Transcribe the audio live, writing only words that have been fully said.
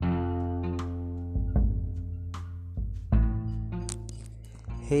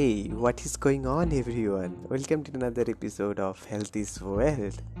Hey, what is going on, everyone? Welcome to another episode of Health is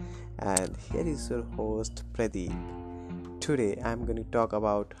Wealth. And here is your host, Pradeep. Today, I'm going to talk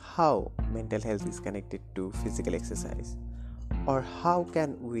about how mental health is connected to physical exercise, or how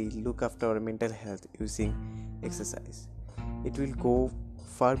can we look after our mental health using exercise. It will go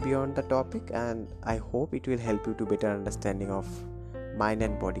far beyond the topic, and I hope it will help you to better understanding of mind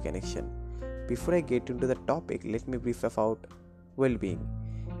and body connection. Before I get into the topic, let me brief about well-being.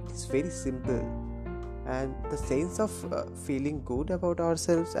 It's very simple, and the sense of feeling good about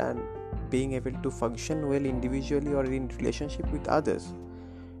ourselves and being able to function well individually or in relationship with others.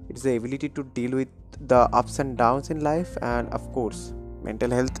 It's the ability to deal with the ups and downs in life. And of course, mental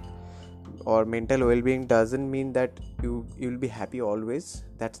health or mental well-being doesn't mean that you'll be happy always.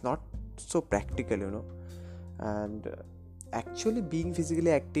 That's not so practical. And actually being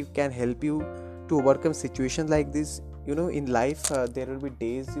physically active can help you to overcome situations like this. In life, there will be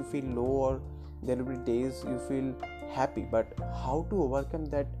days you feel low, or there will be days you feel happy, but how to overcome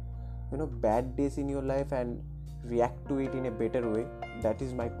that bad days in your life and react to it in a better way, that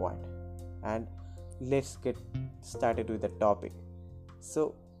is my point. And let's get started with the topic.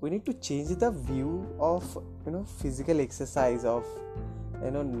 So we need to change the view of physical exercise of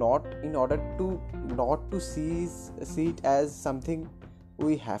not in order to not to see it as something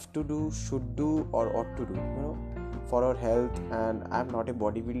we have to do, should do, or ought to do for our health. And I'm not a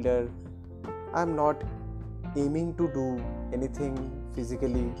bodybuilder, I'm not aiming to do anything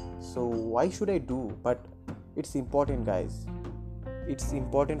physically, so why should I do? But it's important, guys. It's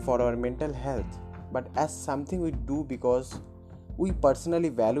important for our mental health, but as something we do because we personally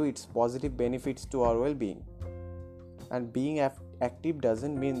value its positive benefits to our well-being. And being active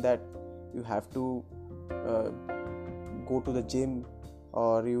doesn't mean that you have to go to the gym,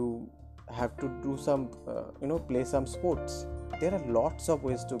 or you have to do some play some sports. There are lots of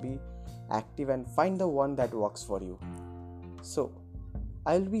ways to be active, and find the one that works for you. So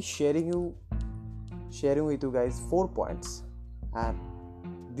I'll be sharing with you guys 4 points, and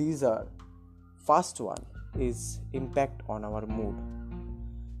these are: first one is impact on our mood.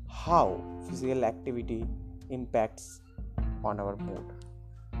 How physical activity impacts on our mood.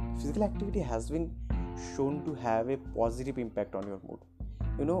 Physical activity has been shown to have a positive impact on your mood.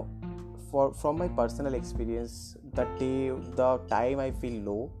 From my personal experience, the time I feel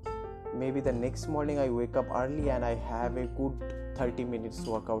low, maybe the next morning I wake up early and I have a good 30 minutes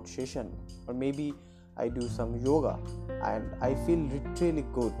workout session, or maybe I do some yoga and I feel literally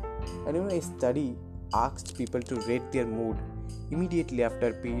good. And a study asked people to rate their mood immediately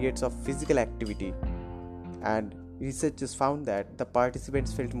after periods of physical activity, and researchers found that the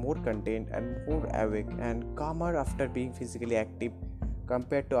participants felt more content and more awake and calmer after being physically active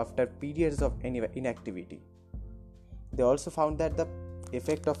compared to after periods of inactivity. They also found that the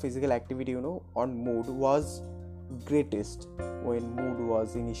effect of physical activity on mood was greatest when mood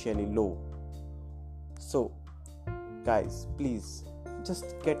was initially low. So guys, please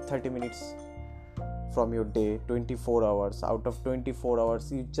just get 30 minutes from your day. 24 hours out of 24 hours,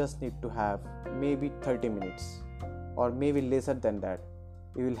 you just need to have maybe 30 minutes, or maybe lesser than that.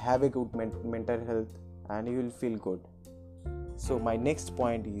 You will have a good mental health and you will feel good. So my next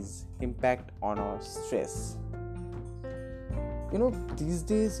point is impact on our stress. These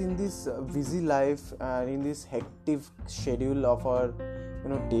days, in this busy life and in this hectic schedule of our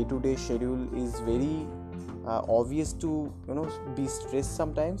day-to-day schedule, is very obvious to be stressed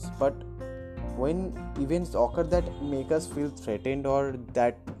sometimes. But when events occur that make us feel threatened, or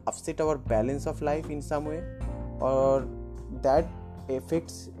that upset our balance of life in some way, or that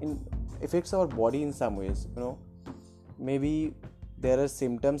affects our body in some ways, maybe there are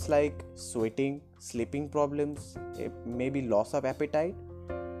symptoms like sweating, sleeping problems, maybe loss of appetite,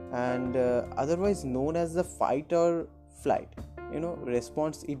 and otherwise known as the fight or flight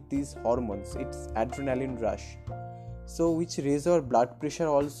response. These hormones, it's adrenaline rush, so which raise our blood pressure,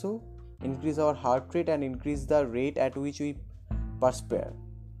 also increase our heart rate and increase the rate at which we perspire,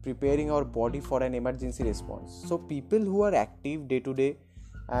 preparing our body for an emergency response. So people who are active day to day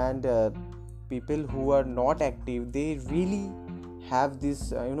and people who are not active, they really have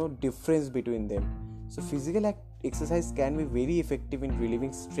this difference between them. So physical exercise can be very effective in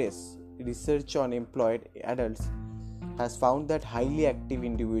relieving stress. Research on employed adults has found that highly active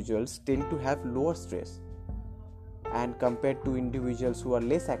individuals tend to have lower stress and compared to individuals who are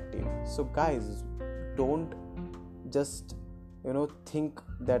less active. So guys, don't just think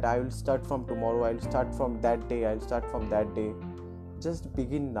that I will start from tomorrow, I'll start from that day. Just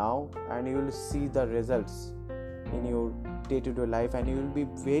begin now, and you will see the results in your day-to-day life, and you will be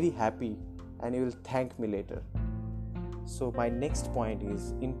very happy, and you will thank me later. So my next point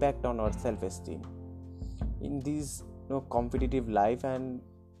is impact on our self-esteem. In this competitive life, and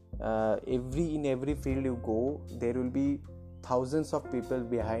in every field you go, there will be thousands of people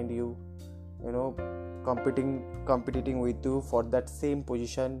behind you, competing with you for that same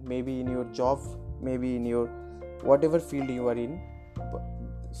position, maybe in your job, maybe in your whatever field you are in.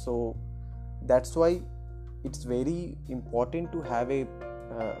 So that's why it's very important to have a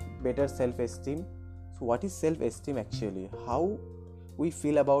better self-esteem. So what is self-esteem actually? How we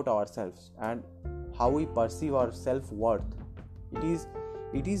feel about ourselves and how we perceive our self-worth. It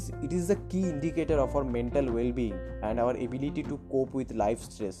is the key indicator of our mental well-being and our ability to cope with life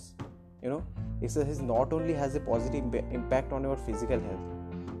stress. Exercise not only has a positive impact on our physical health,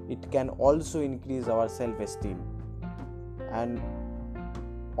 it can also increase our self-esteem. And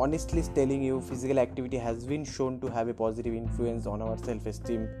honestly telling you, physical activity has been shown to have a positive influence on our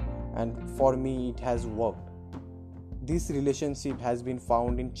self-esteem, and for me it has worked. This relationship has been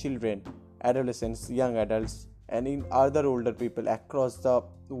found in children, adolescents, young adults, and in other older people across the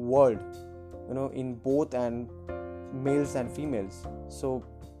world, in both and males and females. So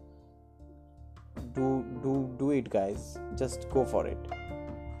do it, guys. Just go for it.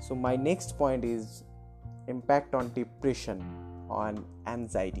 So my next point is impact on depression, on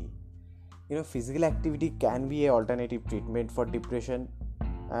anxiety. Physical activity can be an alternative treatment for depression,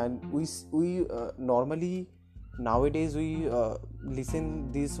 and we normally nowadays we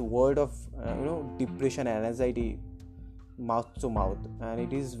listen this word of depression and anxiety mouth to mouth, and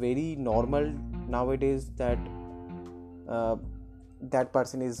it is very normal nowadays that that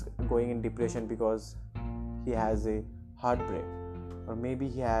person is going in depression because he has a heartbreak, or maybe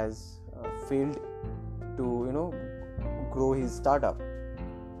he has failed to grow his startup.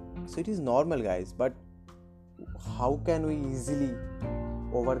 So it is normal, guys, but how can we easily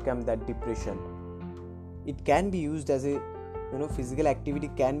overcome that depression? It can be used as a physical activity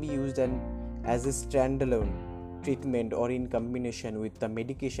can be used as a standalone treatment or in combination with the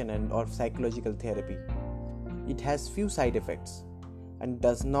medication and or psychological therapy. It has few side effects and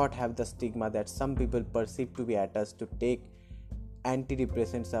does not have the stigma that some people perceive to be attached to take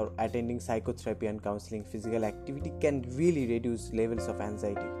antidepressants or attending psychotherapy and counseling. Physical activity can really reduce levels of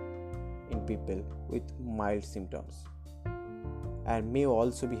anxiety in people with mild symptoms, and may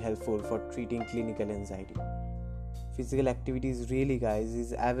also be helpful for treating clinical anxiety. Physical activity is really, guys,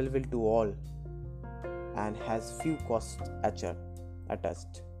 is available to all and has few costs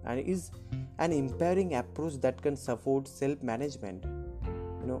attached, and is an empowering approach that can support self-management.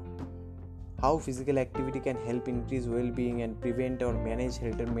 How physical activity can help increase well-being and prevent or manage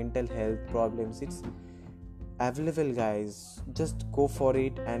mental health problems. It's available, guys. Just go for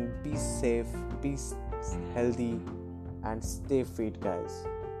it and be safe, be healthy, and stay fit, guys.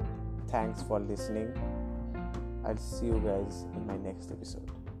 Thanks for listening. I'll see you guys in my next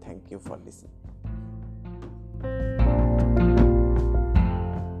episode. Thank you for listening.